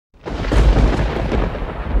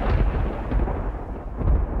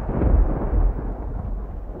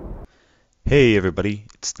Hey everybody,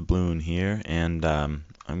 it's TheBlewn here, and I'm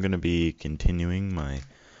going to be continuing my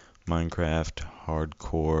Minecraft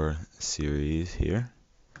Hardcore series here.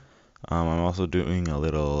 I'm also doing a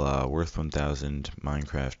little Worth 1000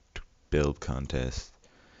 Minecraft build contest,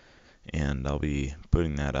 and I'll be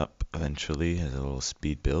putting that up eventually as a little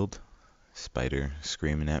speed build. Spider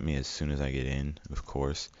screaming at me as soon as I get in, of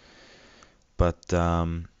course. But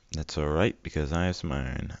that's alright because I have some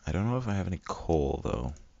iron. I don't know if I have any coal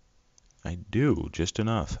though. I do, just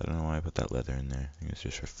enough. I don't know why I put that leather in there. I think it's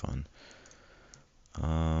just for fun.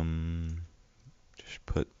 Just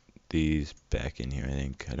put these back in here, I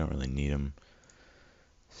think. I don't really need them,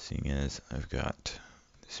 seeing as I've got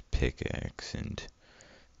this pickaxe and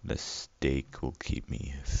the steak will keep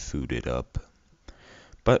me fooded up.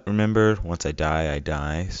 But remember, once I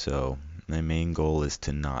die, so my main goal is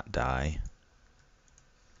to not die.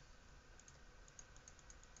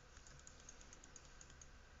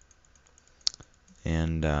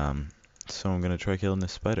 And so I'm going to try killing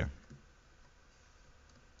this spider.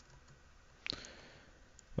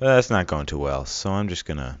 Well, that's not going too well, so I'm just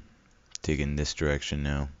going to dig in this direction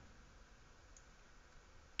now.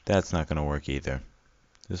 That's not going to work either.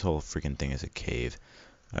 This whole freaking thing is a cave.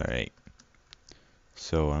 Alright.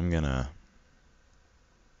 So I'm going to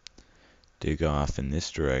dig off in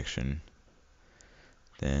this direction.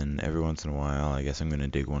 Then every once in a while, I guess I'm going to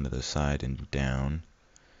dig one to the side and down.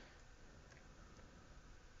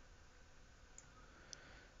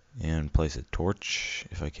 And place a torch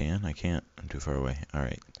if I can. I can't. I'm too far away.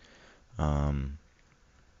 Alright. I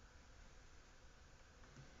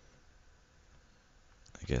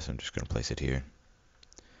guess I'm just going to place it here.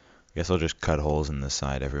 I guess I'll just cut holes in the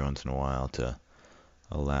side every once in a while to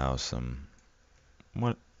allow some...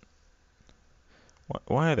 What?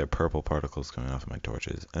 Why are there purple particles coming off of my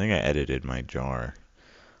torches? I think I edited my jar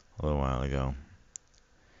a little while ago.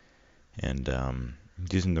 And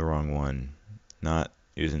using the wrong one. Not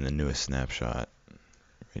using the newest snapshot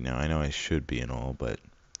right now. I know I should be and all, but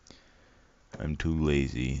I'm too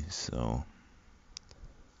lazy, so...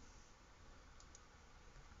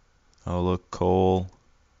 Oh, look, coal.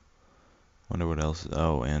 Wonder what else...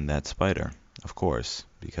 Oh, and that spider. Of course,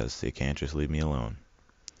 because they can't just leave me alone.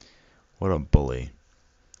 What a bully.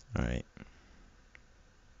 Alright.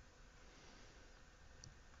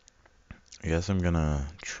 I guess I'm gonna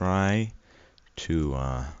try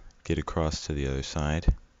to get across to the other side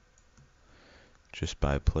just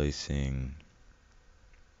by placing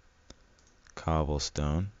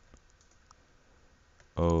cobblestone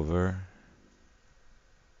over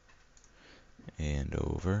and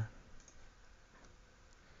over,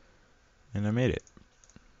 and I made it.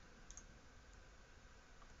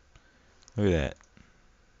 Look at that.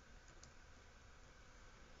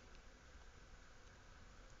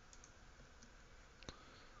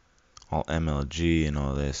 All MLG and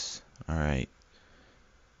all this. Alright.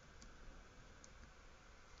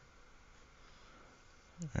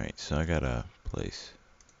 Alright, so I gotta place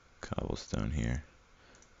cobblestone here.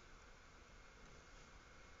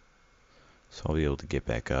 So I'll be able to get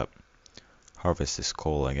back up. Harvest this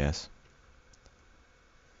coal, I guess.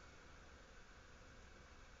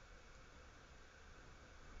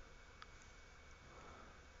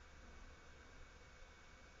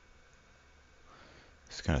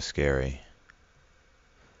 It's kind of scary.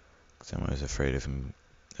 Because I'm always afraid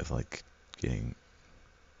of like getting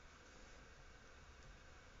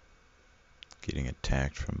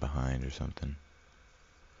attacked from behind or something.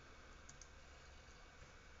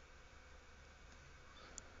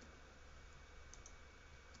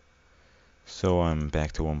 So I'm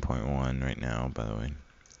back to 1.1 right now, by the way. In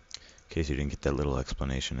case you didn't get that little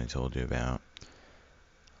explanation I told you about.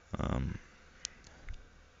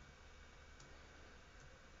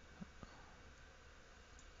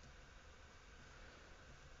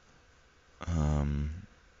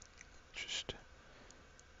 Just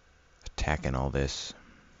attacking all this.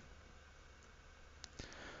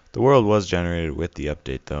 The world was generated with the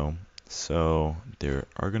update though, so there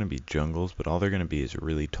are going to be jungles, but all they're going to be is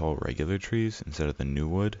really tall regular trees instead of the new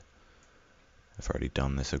wood. I've already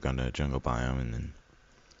done this. I've gone to a jungle biome and then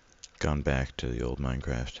gone back to the old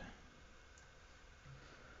Minecraft.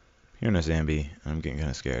 Hearing a zombie, I'm getting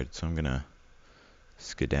kind of scared, so I'm going to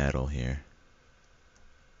skedaddle here.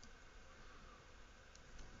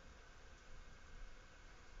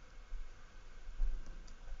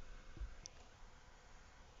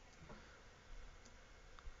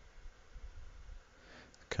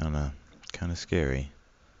 Kind of scary.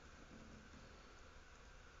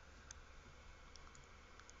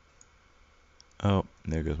 Oh,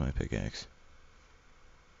 there goes my pickaxe.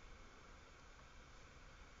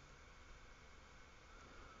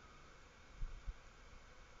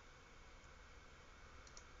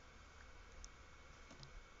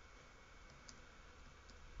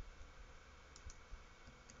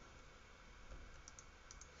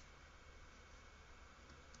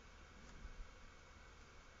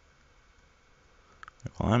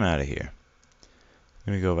 Well, I'm out of here.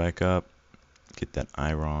 I'm gonna go back up, get that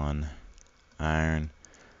iron out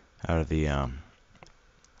of the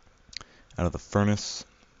furnace.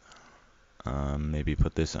 Maybe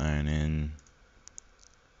put this iron in.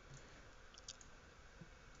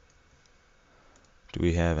 Do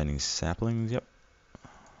we have any saplings? Yep.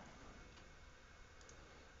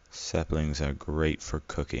 Saplings are great for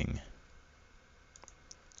cooking.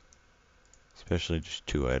 Especially just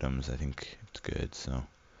 2 items, I think it's good, so.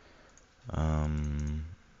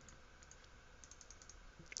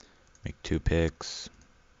 Make 2 picks.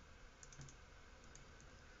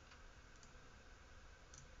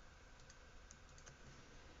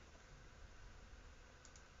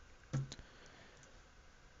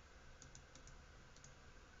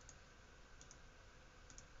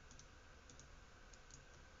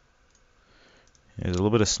 There's a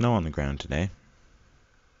little bit of snow on the ground today.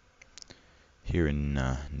 Here in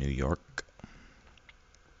New York.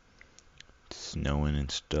 It's snowing and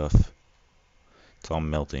stuff. It's all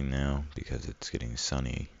melting now because it's getting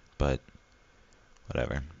sunny, but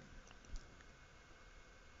whatever.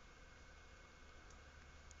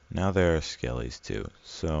 Now there are skellies too,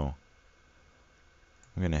 so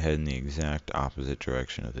I'm going to head in the exact opposite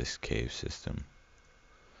direction of this cave system.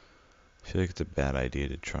 I feel like it's a bad idea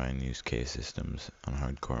to try and use cave systems on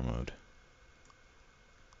hardcore mode.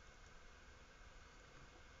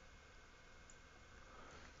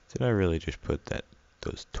 Did I really just put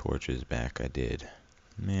those torches back? I did.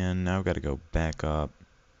 Man, now I've got to go back up.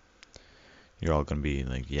 You're all going to be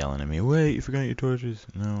like yelling at me, "Wait, you forgot your torches."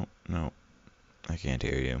 No, I can't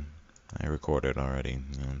hear you. I recorded already.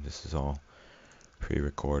 This is all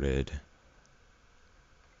pre-recorded.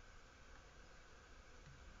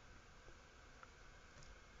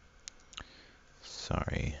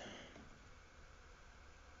 Sorry.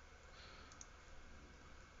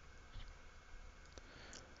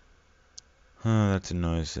 That's a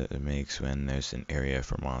noise that it makes when there's an area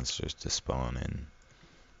for monsters to spawn in.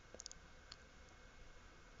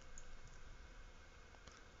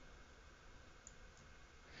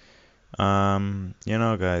 You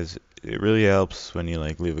know, guys, it really helps when you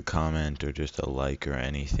like leave a comment or just a like or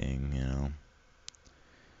anything, you know.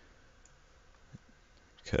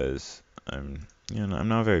 Because I'm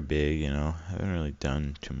not very big, you know. I haven't really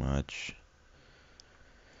done too much.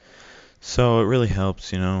 So it really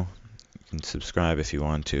helps, you know. You can subscribe if you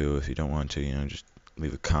want to. If you don't want to, you know, just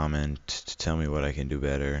leave a comment to tell me what I can do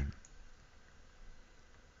better.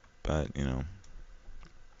 But, you know.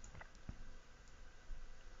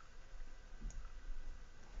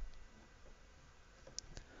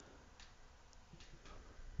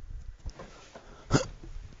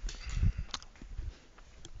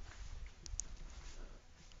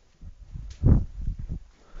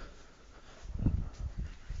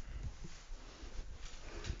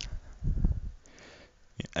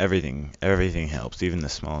 Everything helps, even the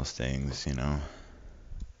smallest things, you know.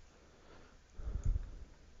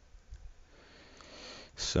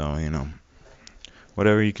 So, you know,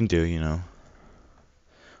 whatever you can do, you know.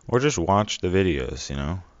 Or just watch the videos, you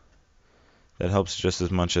know. That helps just as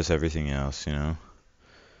much as everything else, you know.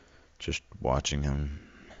 Just watching them.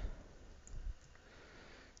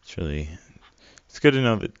 It's good to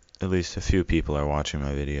know that at least a few people are watching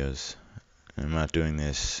my videos. I'm not doing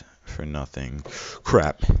this for nothing.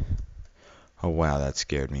 Crap. Oh wow, that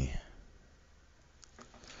scared me.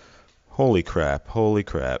 Holy crap, holy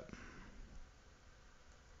crap.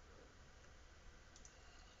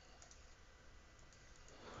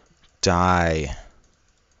 Die.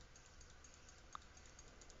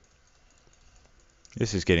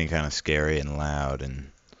 This is getting kind of scary and loud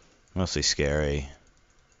and mostly scary.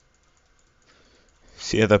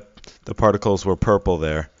 See how the particles were purple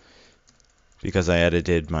there because I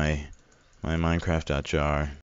edited my Minecraft.jar.